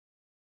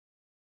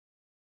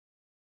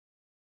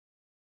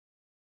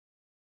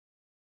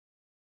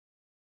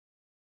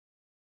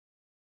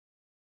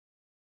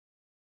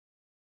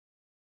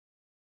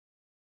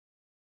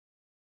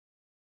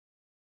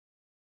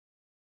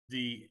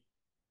the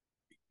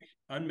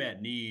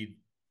unmet need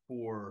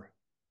for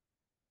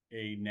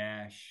a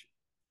NASH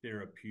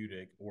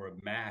therapeutic or a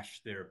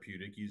MASH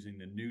therapeutic, using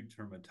the new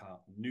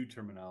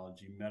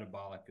terminology,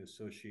 metabolic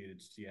associated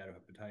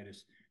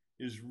steatohepatitis,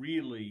 is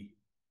really,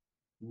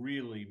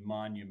 really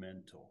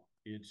monumental.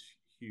 It's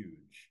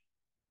huge.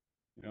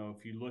 You know,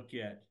 if you look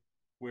at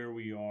where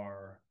we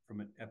are from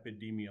an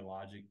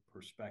epidemiologic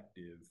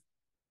perspective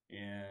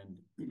and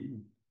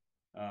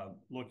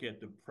look at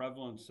the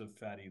prevalence of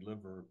fatty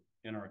liver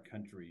in our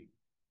country,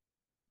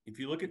 if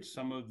you look at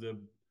some of the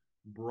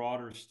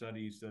broader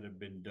studies that have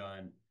been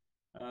done,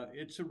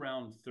 it's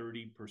around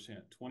 30%,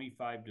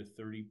 25 to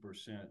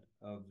 30%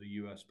 of the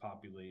US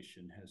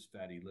population has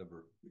fatty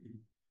liver.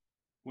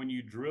 When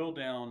you drill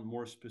down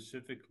more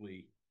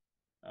specifically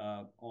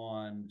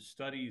on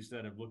studies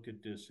that have looked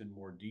at this in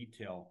more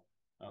detail,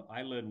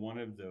 I led one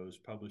of those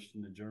published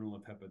in the Journal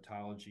of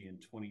Hepatology in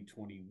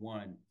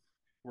 2021,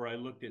 where I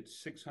looked at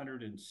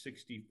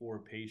 664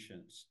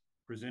 patients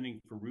presenting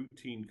for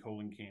routine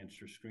colon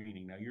cancer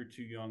screening. Now, you're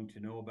too young to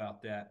know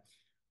about that,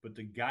 but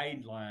the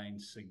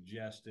guidelines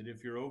suggest that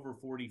if you're over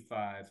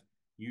 45,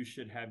 you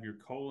should have your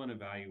colon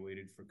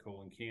evaluated for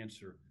colon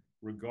cancer,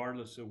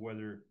 regardless of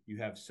whether you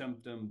have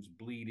symptoms,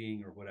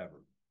 bleeding, or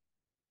whatever.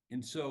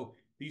 And so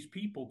these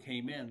people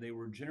came in, they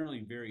were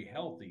generally very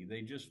healthy.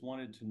 They just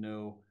wanted to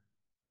know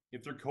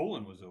if their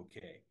colon was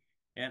okay.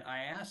 And I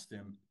asked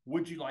them,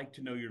 would you like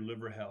to know your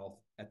liver health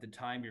at the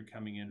time you're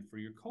coming in for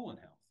your colon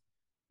health?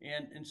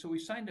 And so we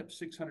signed up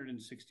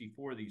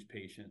 664 of these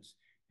patients,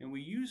 and we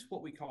used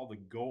what we call the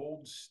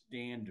gold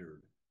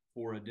standard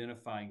for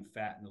identifying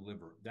fat in the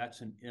liver.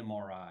 That's an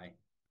MRI,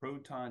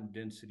 proton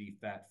density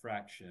fat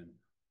fraction,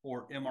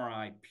 or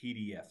MRI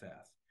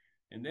PDFF.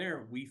 And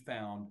there we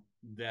found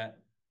that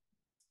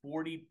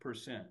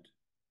 40%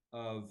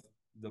 of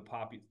the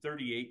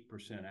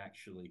 38%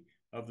 actually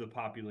of the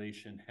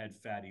population had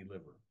fatty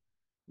liver.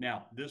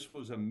 Now, this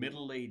was a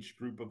middle-aged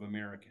group of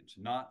Americans,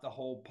 not the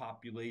whole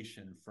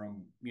population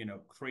from,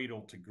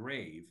 cradle to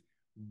grave,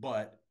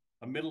 but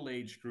a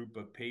middle-aged group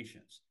of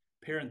patients.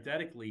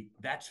 Parenthetically,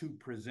 that's who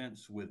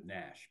presents with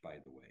NASH, by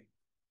the way.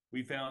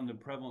 We found the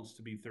prevalence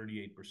to be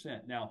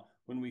 38%. Now,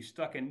 when we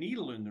stuck a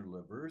needle in their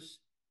livers,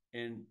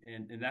 and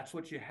that's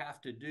what you have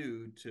to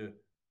do to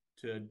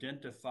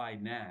identify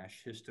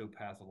NASH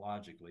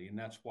histopathologically, and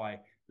that's why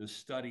the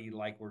study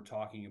like we're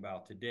talking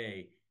about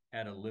today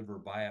had a liver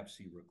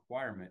biopsy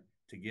requirement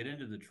to get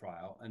into the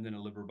trial, and then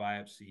a liver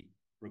biopsy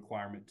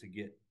requirement to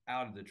get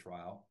out of the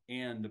trial.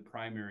 And the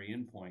primary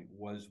endpoint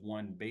was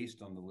one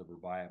based on the liver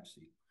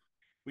biopsy.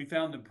 We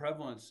found the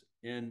prevalence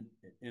in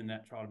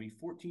that trial to be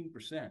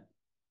 14%.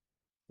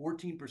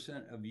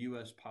 14% of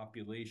US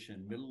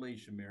population,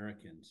 middle-aged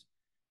Americans,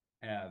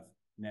 have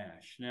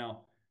NASH.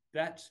 Now,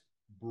 that's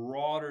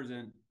broader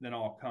than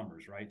all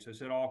comers, right? So I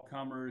said all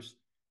comers,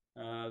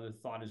 the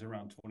thought is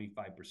around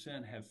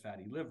 25% have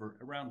fatty liver,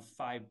 around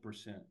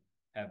 5%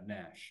 have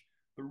NASH.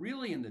 But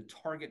really in the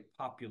target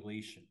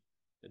population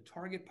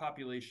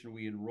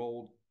we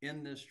enrolled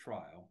in this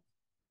trial,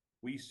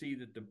 we see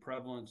that the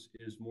prevalence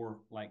is more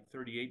like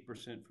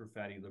 38% for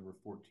fatty liver,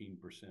 14%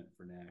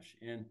 for NASH.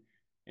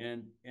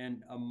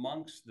 And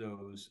amongst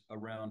those,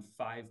 around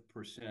 5%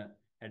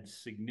 had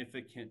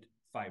significant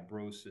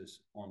fibrosis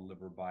on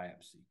liver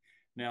biopsy.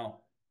 Now,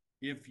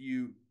 if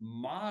you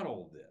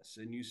model this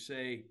and you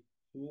say,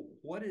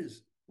 what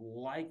is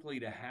likely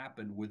to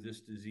happen with this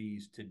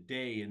disease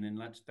today, and then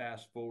let's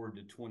fast forward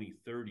to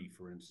 2030,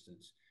 for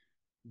instance,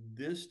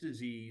 this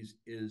disease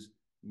is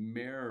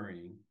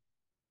mirroring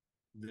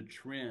the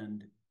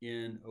trend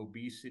in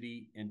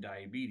obesity and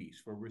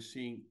diabetes, where we're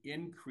seeing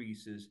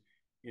increases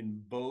in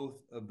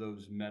both of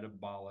those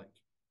metabolic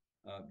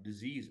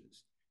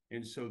diseases.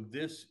 And so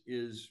this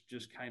is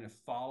just kind of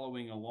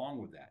following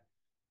along with that.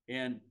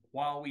 And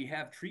while we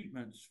have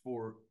treatments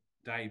for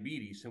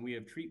diabetes and we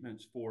have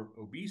treatments for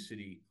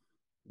obesity,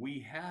 we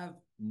have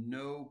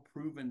no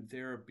proven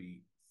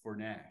therapy for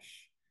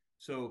NASH.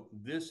 So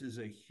this is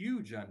a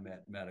huge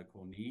unmet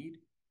medical need,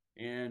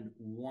 and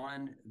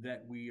one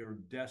that we are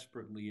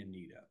desperately in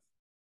need of.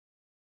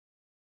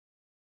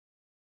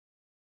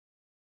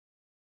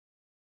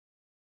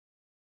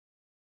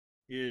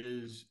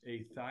 Is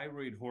a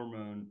thyroid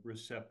hormone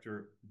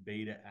receptor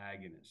beta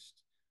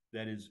agonist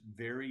that is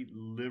very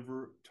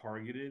liver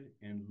targeted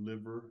and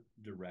liver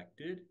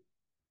directed.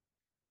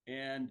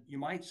 And you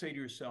might say to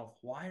yourself,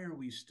 why are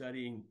we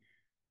studying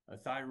a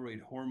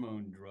thyroid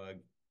hormone drug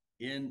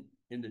in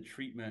the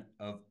treatment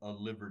of a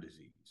liver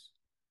disease?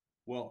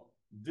 Well,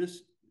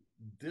 this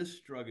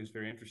drug is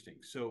very interesting.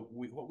 So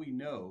what we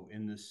know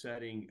in the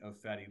setting of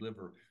fatty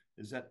liver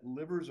is that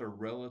livers are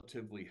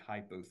relatively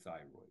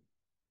hypothyroid.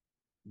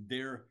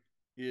 There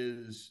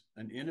is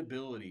an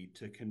inability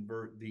to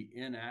convert the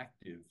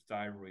inactive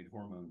thyroid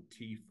hormone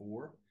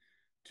T4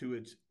 to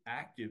its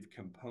active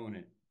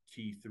component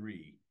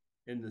T3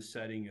 in the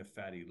setting of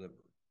fatty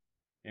liver.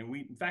 And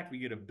in fact, we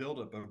get a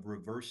buildup of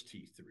reverse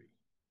T3.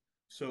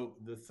 So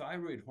the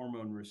thyroid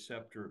hormone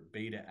receptor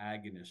beta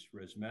agonist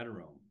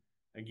resmetirom,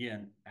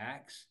 again,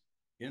 acts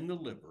in the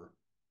liver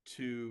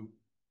to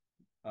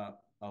uh,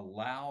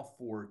 allow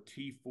for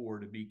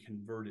T4 to be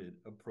converted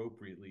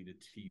appropriately to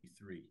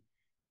T3.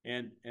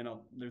 And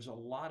there's a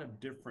lot of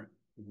different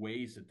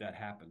ways that that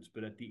happens.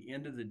 But at the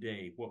end of the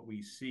day, what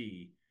we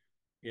see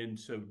in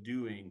so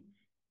doing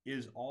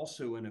is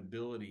also an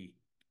ability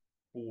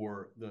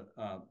for the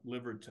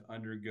liver to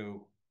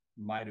undergo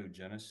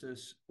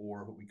mitogenesis,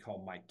 or what we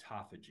call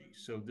mitophagy.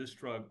 So this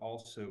drug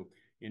also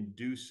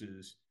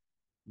induces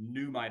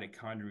new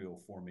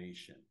mitochondrial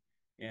formation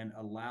and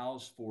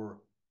allows for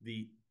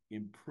the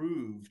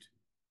improved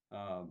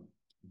um,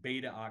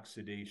 beta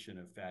oxidation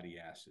of fatty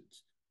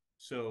acids.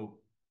 So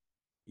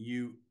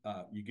you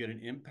get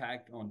an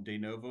impact on de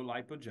novo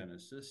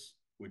lipogenesis,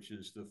 which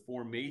is the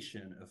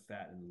formation of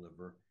fat in the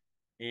liver,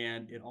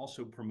 and it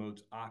also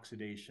promotes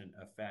oxidation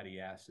of fatty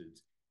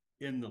acids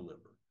in the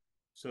liver.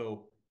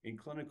 So in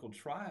clinical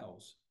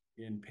trials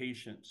in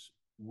patients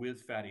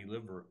with fatty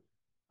liver,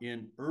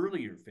 in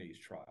earlier phase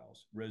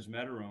trials,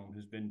 resmetirom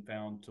has been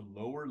found to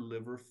lower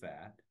liver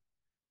fat,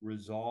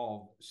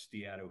 resolve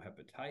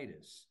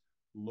steatohepatitis,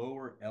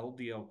 lower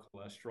LDL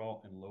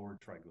cholesterol, and lower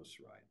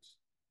triglycerides.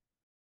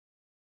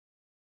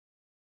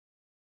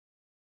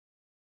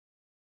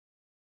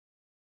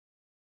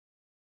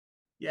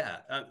 Yeah,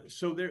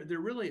 so there are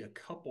really a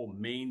couple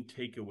main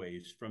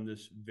takeaways from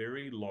this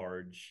very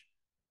large,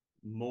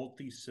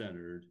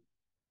 multi-centered,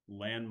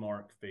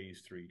 landmark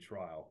phase 3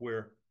 trial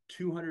where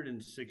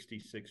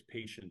 266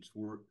 patients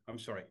were, I'm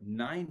sorry,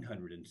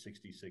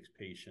 966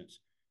 patients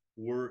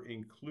were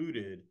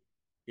included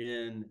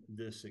in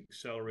this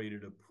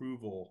accelerated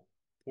approval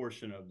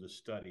portion of the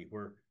study,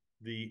 where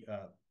the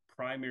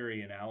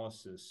primary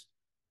analysis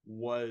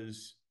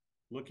was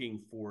looking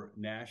for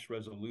NASH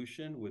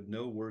resolution with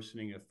no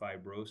worsening of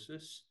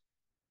fibrosis,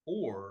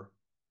 or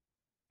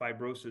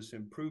fibrosis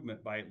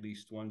improvement by at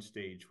least one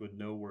stage with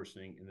no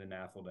worsening in the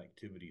NAFLD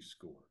activity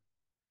score.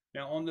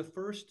 Now, on the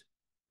first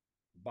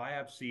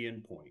biopsy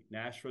endpoint,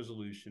 NASH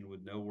resolution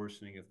with no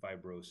worsening of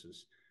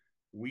fibrosis,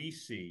 we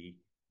see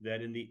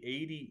that in the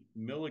 80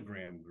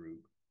 milligram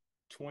group,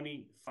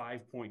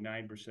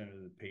 25.9%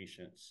 of the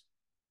patients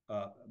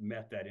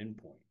met that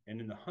endpoint. And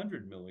in the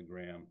 100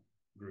 milligram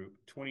group,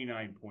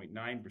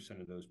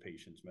 29.9% of those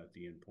patients met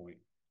the endpoint,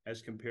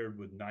 as compared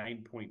with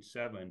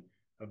 9.7%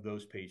 of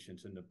those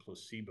patients in the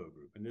placebo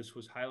group. And this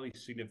was highly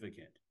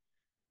significant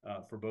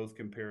for both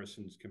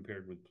comparisons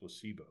compared with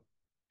placebo.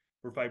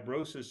 For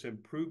fibrosis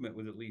improvement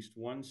with at least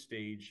one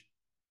stage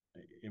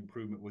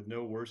improvement with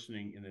no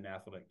worsening in the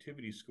NAFLD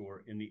activity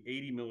score, in the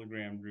 80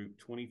 milligram group,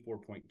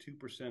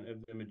 24.2%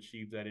 of them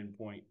achieved that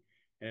endpoint,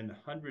 and in the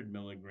 100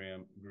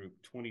 milligram group,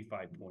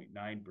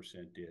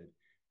 25.9% did,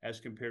 as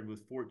compared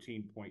with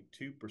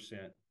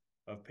 14.2%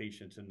 of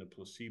patients in the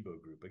placebo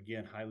group.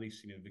 Again, highly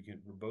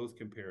significant for both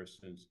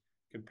comparisons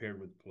compared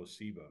with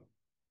placebo.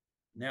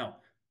 Now,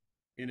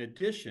 in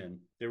addition,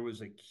 there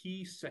was a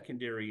key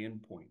secondary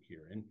endpoint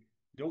here, and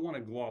don't want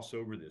to gloss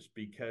over this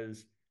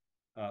because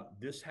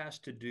this has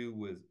to do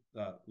with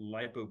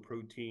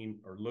lipoprotein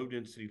or low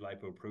density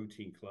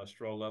lipoprotein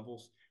cholesterol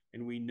levels.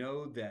 And we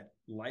know that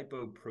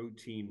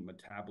lipoprotein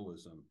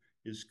metabolism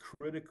is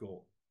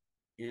critical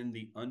in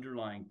the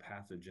underlying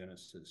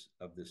pathogenesis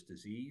of this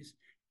disease.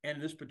 And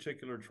in this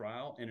particular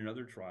trial and in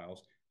other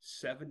trials,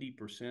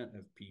 70%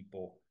 of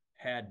people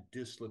had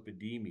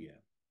dyslipidemia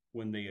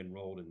when they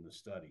enrolled in the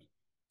study.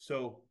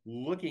 So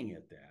looking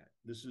at that,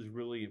 this is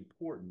really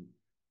important.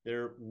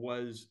 There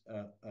was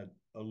a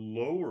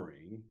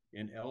lowering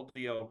in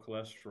LDL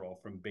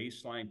cholesterol from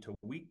baseline to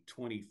week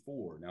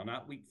 24. Now,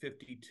 not week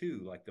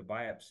 52 like the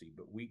biopsy,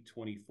 but week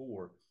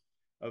 24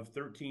 of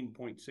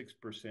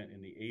 13.6%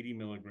 in the 80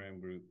 milligram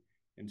group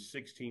and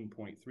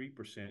 16.3%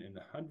 in the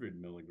 100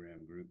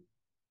 milligram group,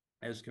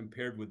 as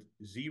compared with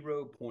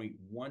 0.1%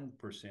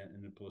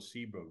 in the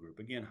placebo group.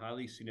 Again,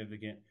 highly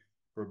significant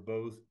for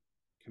both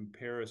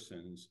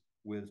comparisons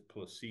with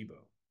placebo.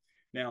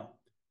 Now,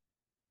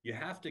 you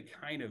have to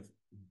kind of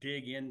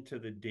dig into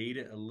the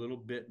data a little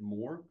bit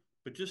more,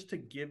 but just to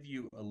give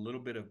you a little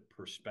bit of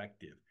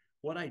perspective,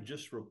 what I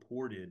just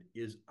reported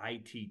is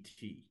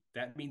ITT.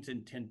 That means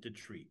intent to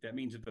treat. That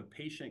means if a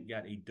patient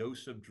got a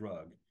dose of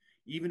drug,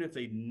 even if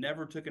they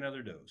never took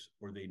another dose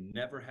or they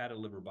never had a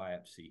liver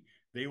biopsy,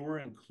 they were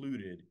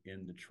included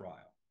in the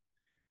trial.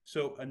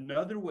 So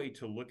another way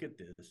to look at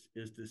this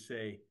is to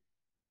say,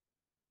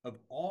 of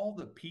all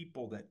the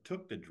people that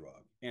took the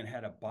drug and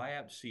had a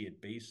biopsy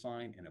at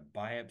baseline and a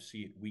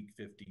biopsy at week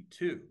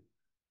 52,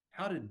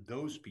 how did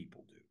those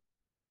people do?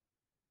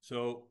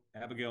 So,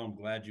 Abigail, I'm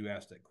glad you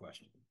asked that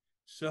question.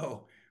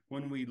 So,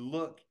 when we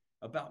look,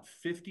 about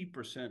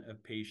 50%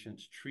 of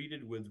patients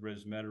treated with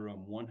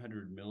resmetirom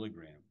 100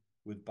 milligram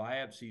with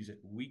biopsies at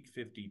week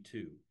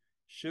 52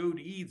 showed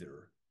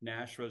either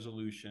NASH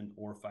resolution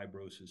or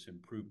fibrosis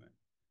improvement,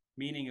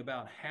 meaning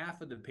about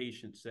half of the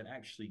patients that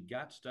actually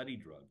got study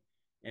drug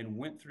and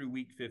went through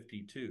week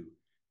 52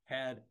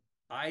 had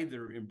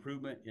either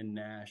improvement in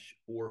NASH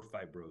or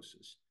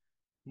fibrosis.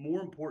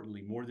 More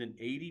importantly, more than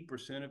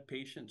 80% of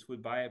patients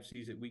with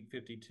biopsies at week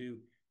 52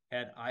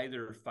 had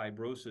either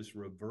fibrosis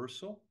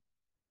reversal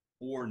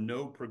or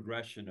no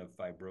progression of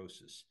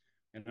fibrosis,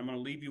 And I'm going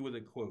to leave you with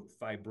a quote: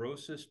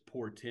 fibrosis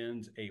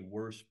portends a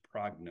worse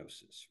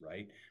prognosis,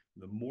 right?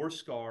 The more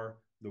scar,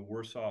 the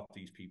worse off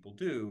these people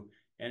do.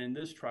 And in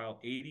this trial,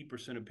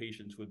 80% of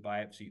patients with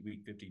biopsy at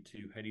week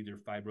 52 had either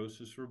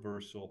fibrosis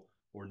reversal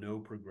or no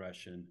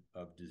progression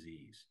of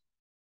disease.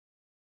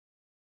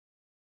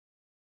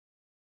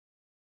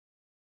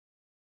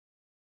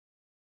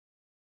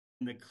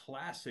 And the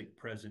classic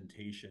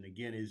presentation,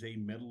 again, is a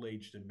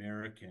middle-aged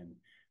American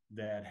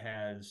that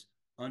has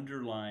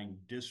underlying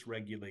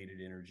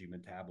dysregulated energy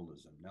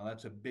metabolism. Now,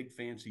 that's a big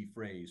fancy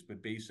phrase,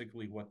 but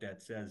basically what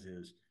that says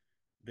is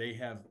they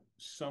have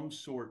some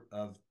sort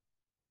of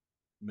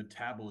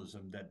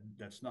metabolism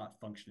that's not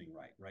functioning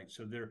right, right?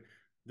 So they're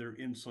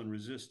insulin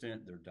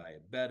resistant, they're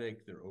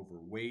diabetic, they're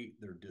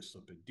overweight, they're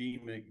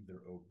dyslipidemic,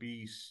 they're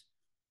obese.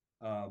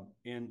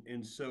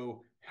 And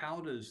so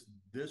how does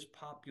this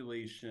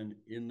population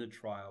in the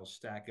trial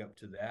stack up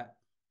to that?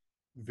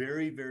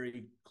 Very,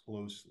 very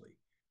closely.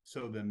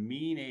 So the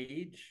mean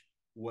age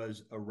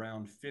was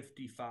around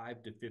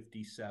 55 to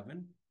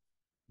 57.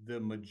 The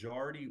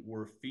majority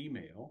were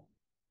female,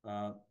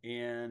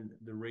 and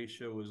the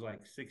ratio was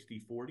like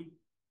 60-40,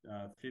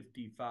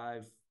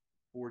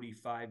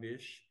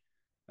 55-45-ish.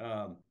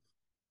 Um,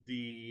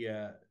 the,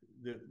 uh,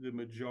 the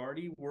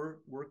majority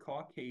were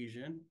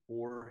Caucasian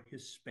or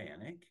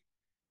Hispanic,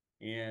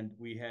 and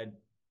we had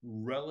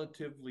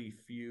relatively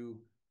few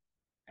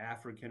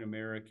African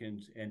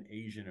Americans and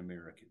Asian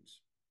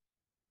Americans.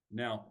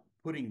 Now,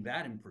 putting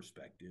that in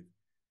perspective,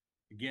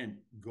 again,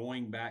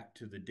 going back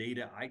to the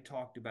data I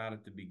talked about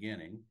at the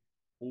beginning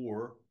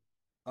or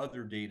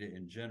other data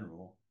in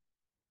general,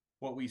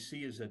 what we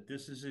see is that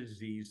this is a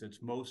disease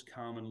that's most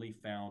commonly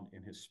found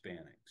in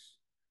Hispanics,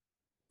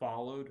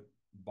 followed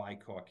by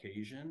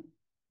Caucasian,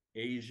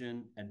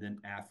 Asian, and then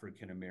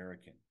African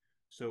American.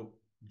 So,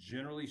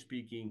 generally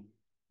speaking,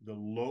 the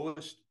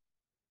lowest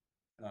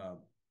uh,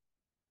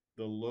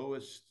 the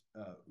lowest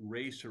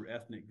race or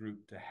ethnic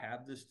group to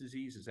have this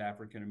disease is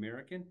African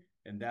American,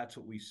 and that's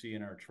what we see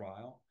in our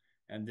trial.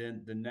 And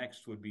then the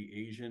next would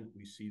be Asian.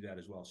 We see that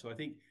as well. So I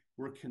think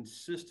we're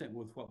consistent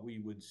with what we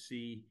would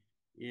see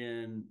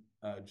in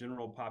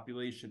general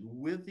population,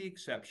 with the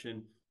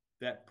exception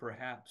that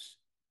perhaps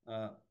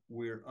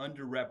we're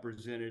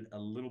underrepresented a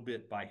little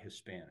bit by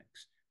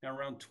Hispanics. Now,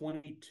 around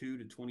 22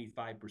 to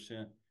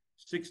 25%,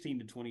 16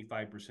 to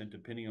 25%,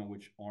 depending on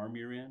which arm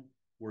you're in,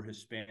 we're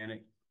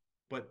Hispanic,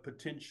 but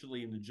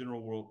potentially in the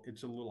general world,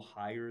 it's a little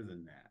higher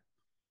than that.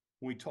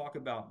 When we talk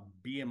about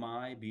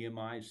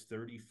BMI is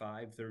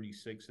 35,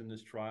 36 in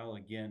this trial.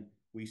 Again,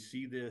 we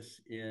see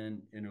this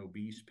in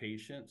obese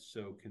patients,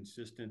 so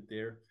consistent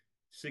there.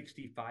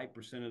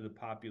 65% of the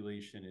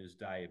population is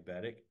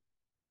diabetic.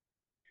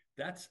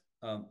 That's,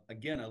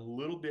 again, a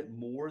little bit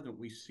more than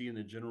we see in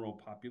the general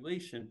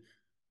population.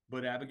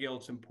 But Abigail,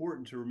 it's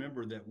important to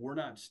remember that we're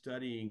not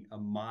studying a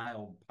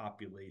mild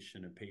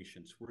population of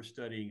patients. We're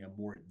studying a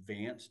more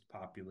advanced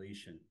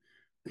population.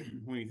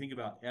 When you think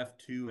about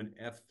F2 and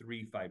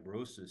F3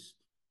 fibrosis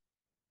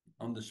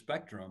on the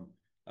spectrum,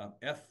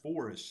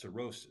 F4 is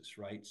cirrhosis,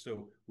 right?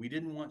 So we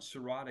didn't want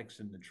cirrhotics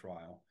in the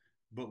trial,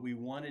 but we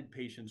wanted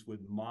patients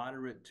with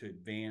moderate to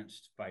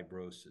advanced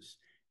fibrosis.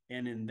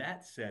 And in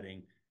that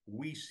setting,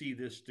 we see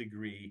this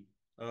degree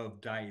of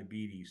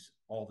diabetes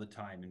all the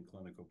time in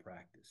clinical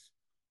practice.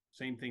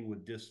 Same thing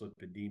with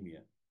dyslipidemia.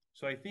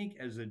 So I think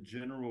as a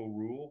general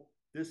rule,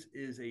 this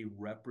is a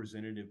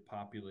representative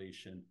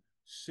population,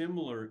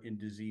 similar in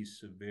disease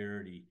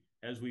severity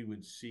as we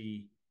would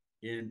see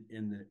in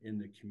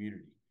the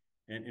community.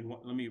 And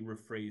let me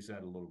rephrase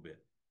that a little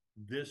bit.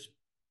 This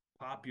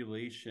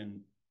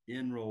population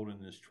enrolled in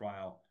this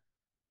trial,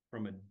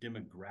 from a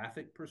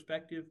demographic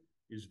perspective,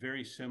 is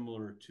very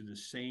similar to the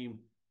same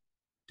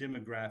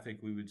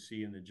demographic we would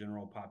see in the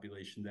general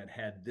population that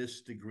had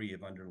this degree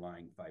of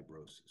underlying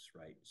fibrosis,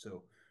 right?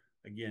 So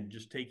again,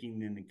 just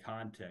taking in the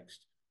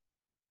context,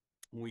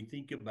 when we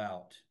think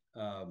about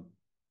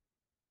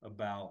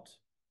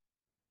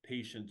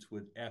patients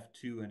with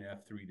F2 and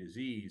F3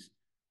 disease,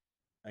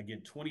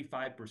 again,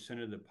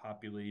 25% of the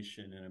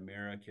population in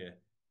America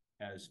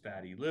has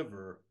fatty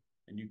liver,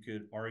 and you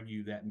could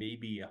argue that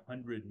maybe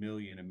 100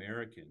 million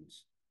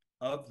Americans,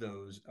 of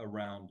those,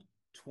 around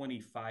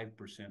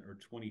 25% or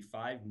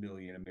 25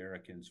 million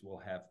Americans will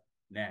have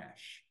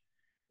NASH.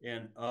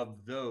 And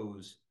of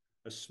those,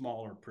 a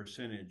smaller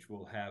percentage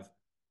will have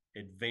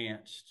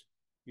advanced,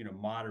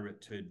 moderate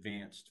to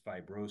advanced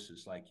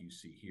fibrosis like you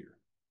see here.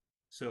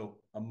 So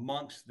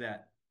amongst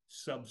that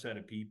subset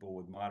of people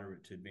with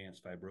moderate to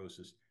advanced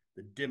fibrosis,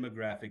 the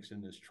demographics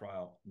in this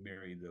trial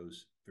marry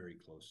those very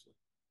closely.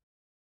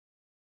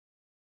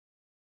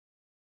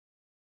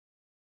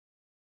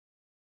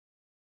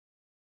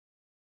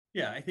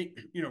 Yeah, I think,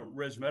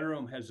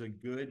 resmetirom has a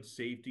good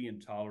safety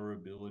and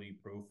tolerability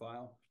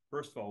profile.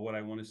 First of all, what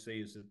I want to say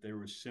is that there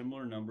were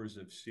similar numbers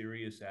of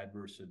serious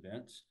adverse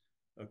events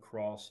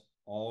across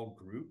all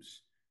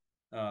groups.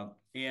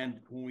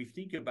 And when we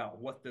think about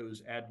what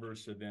those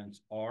adverse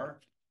events are,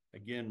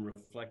 again,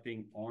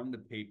 reflecting on the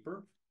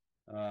paper,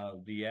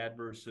 the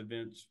adverse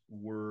events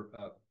were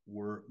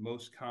were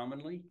most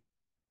commonly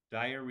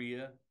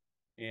diarrhea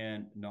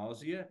and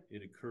nausea.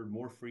 It occurred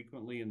more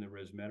frequently in the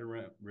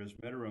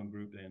resmetirom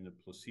group than in the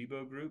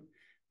placebo group.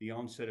 The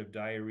onset of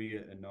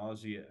diarrhea and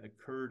nausea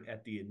occurred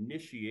at the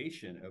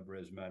initiation of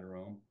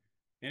resmetirom.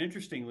 And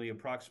interestingly,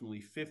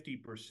 approximately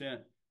 50%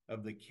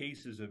 of the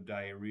cases of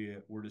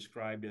diarrhea were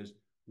described as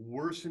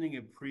worsening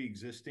of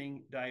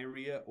pre-existing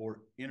diarrhea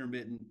or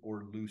intermittent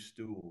or loose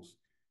stools.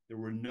 There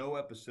were no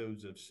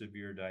episodes of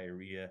severe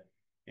diarrhea.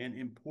 And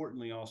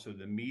importantly, also,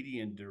 the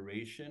median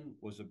duration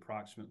was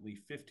approximately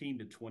 15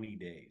 to 20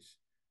 days,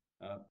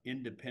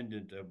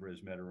 independent of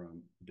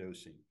resmetirom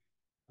dosing.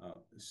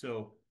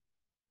 So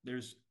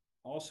there's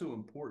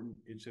also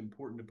it's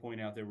important to point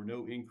out there were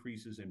no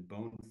increases in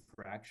bone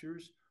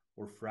fractures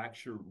or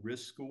fracture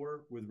risk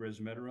score with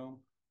resmetirom,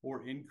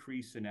 or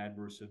increase in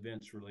adverse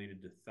events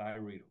related to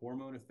thyroid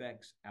hormone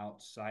effects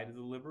outside of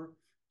the liver,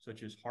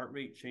 such as heart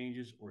rate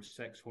changes or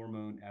sex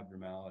hormone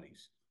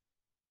abnormalities.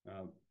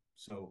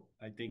 So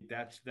I think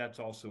that's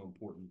also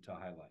important to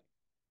highlight.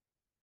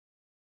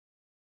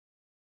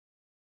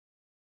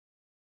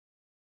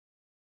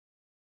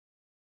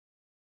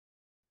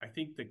 I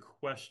think the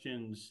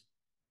questions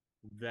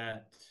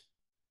that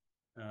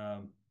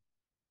um,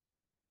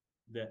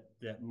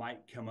 that might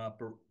come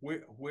up are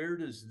where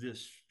does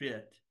this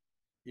fit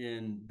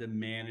in the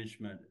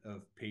management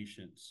of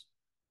patients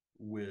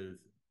with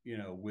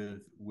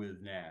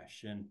with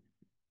NASH,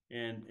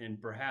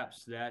 and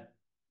perhaps that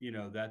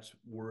that's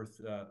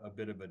worth a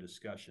bit of a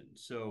discussion.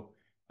 So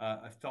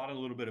I've thought a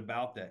little bit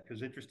about that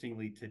because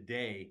interestingly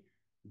today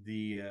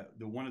the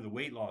one of the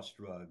weight loss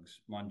drugs,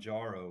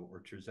 Mounjaro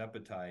or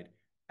tirzepatide,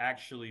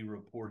 actually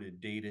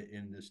reported data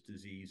in this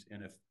disease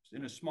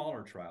in a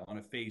smaller trial, on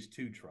a phase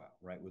 2 trial,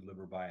 right, with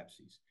liver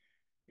biopsies.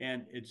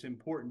 And it's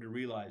important to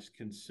realize,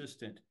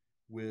 consistent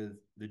with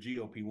the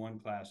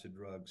GLP-1 class of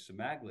drugs,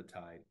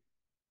 semaglutide,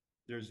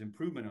 there's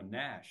improvement on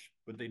NASH,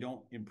 but they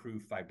don't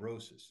improve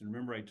fibrosis. And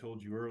remember, I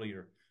told you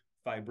earlier,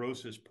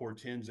 fibrosis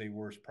portends a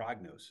worse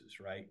prognosis,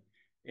 right?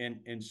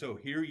 And so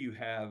here you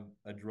have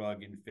a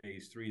drug in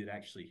phase 3 that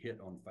actually hit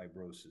on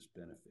fibrosis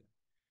benefit.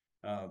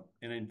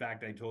 And in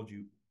fact, I told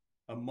you,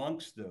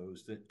 amongst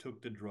those that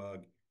took the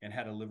drug and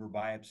had a liver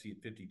biopsy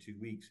at 52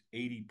 weeks,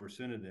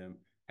 80% of them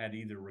had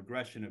either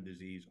regression of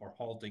disease or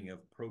halting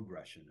of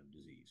progression of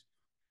disease.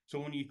 So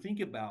when you think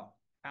about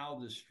how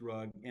this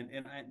drug,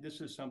 this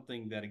is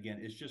something that, again,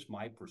 it's just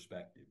my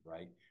perspective,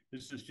 right?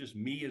 This is just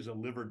me as a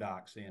liver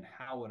doc saying,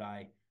 how would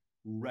I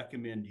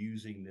recommend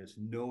using this,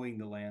 knowing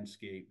the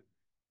landscape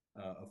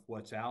of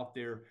what's out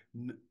there,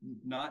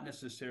 not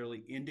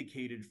necessarily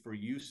indicated for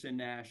use in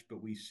NASH,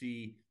 but we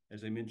see,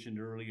 as I mentioned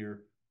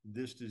earlier,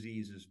 this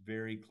disease is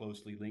very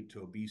closely linked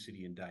to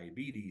obesity and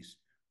diabetes,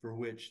 for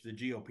which the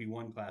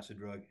GLP-1 class of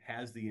drug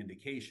has the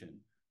indication,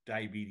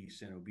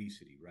 diabetes and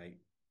obesity, right?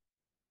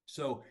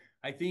 So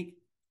I think,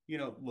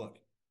 look,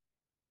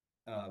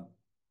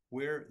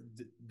 where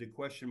the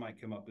question might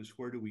come up is,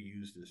 where do we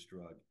use this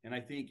drug? And I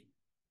think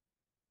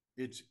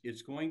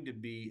it's going to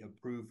be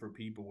approved for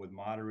people with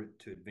moderate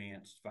to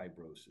advanced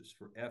fibrosis,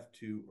 for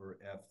F2 or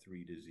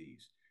F3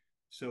 disease.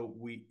 So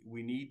we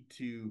need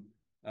to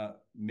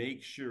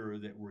make sure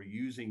that we're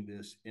using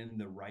this in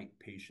the right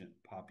patient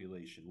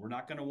population. We're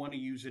not going to want to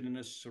use it in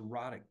a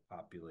cirrhotic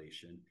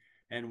population,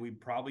 and we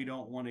probably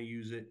don't want to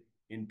use it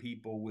in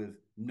people with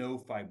no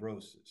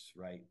fibrosis,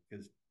 right?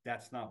 Because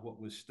that's not what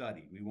was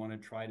studied. We want to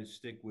try to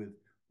stick with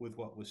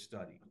what was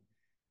studied.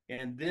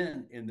 And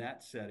then in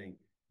that setting,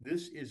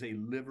 this is a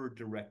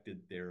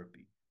liver-directed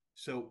therapy.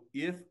 So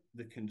if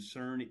the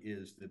concern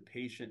is the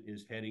patient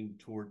is heading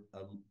toward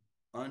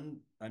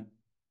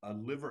a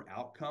liver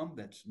outcome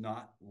that's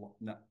not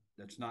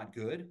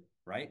good,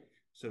 right?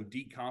 So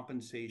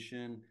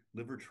decompensation,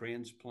 liver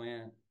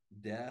transplant,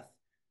 death,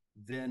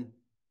 then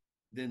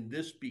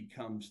this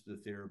becomes the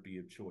therapy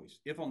of choice.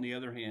 If, on the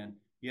other hand,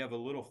 you have a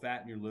little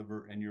fat in your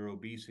liver and you're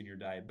obese and you're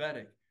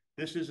diabetic,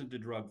 this isn't the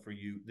drug for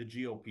you. The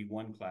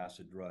GLP-1 class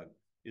of drug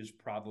is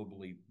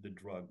probably the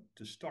drug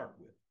to start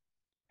with.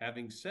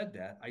 Having said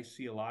that, I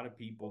see a lot of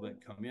people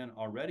that come in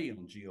already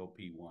on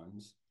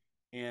GLP-1s,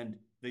 and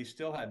they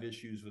still have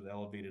issues with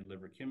elevated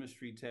liver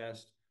chemistry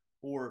tests,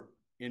 or,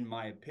 in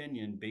my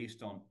opinion,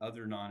 based on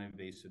other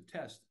non-invasive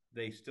tests,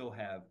 they still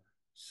have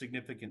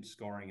significant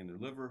scarring in their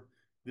liver.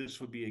 This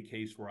would be a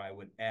case where I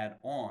would add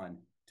on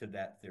to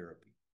that therapy.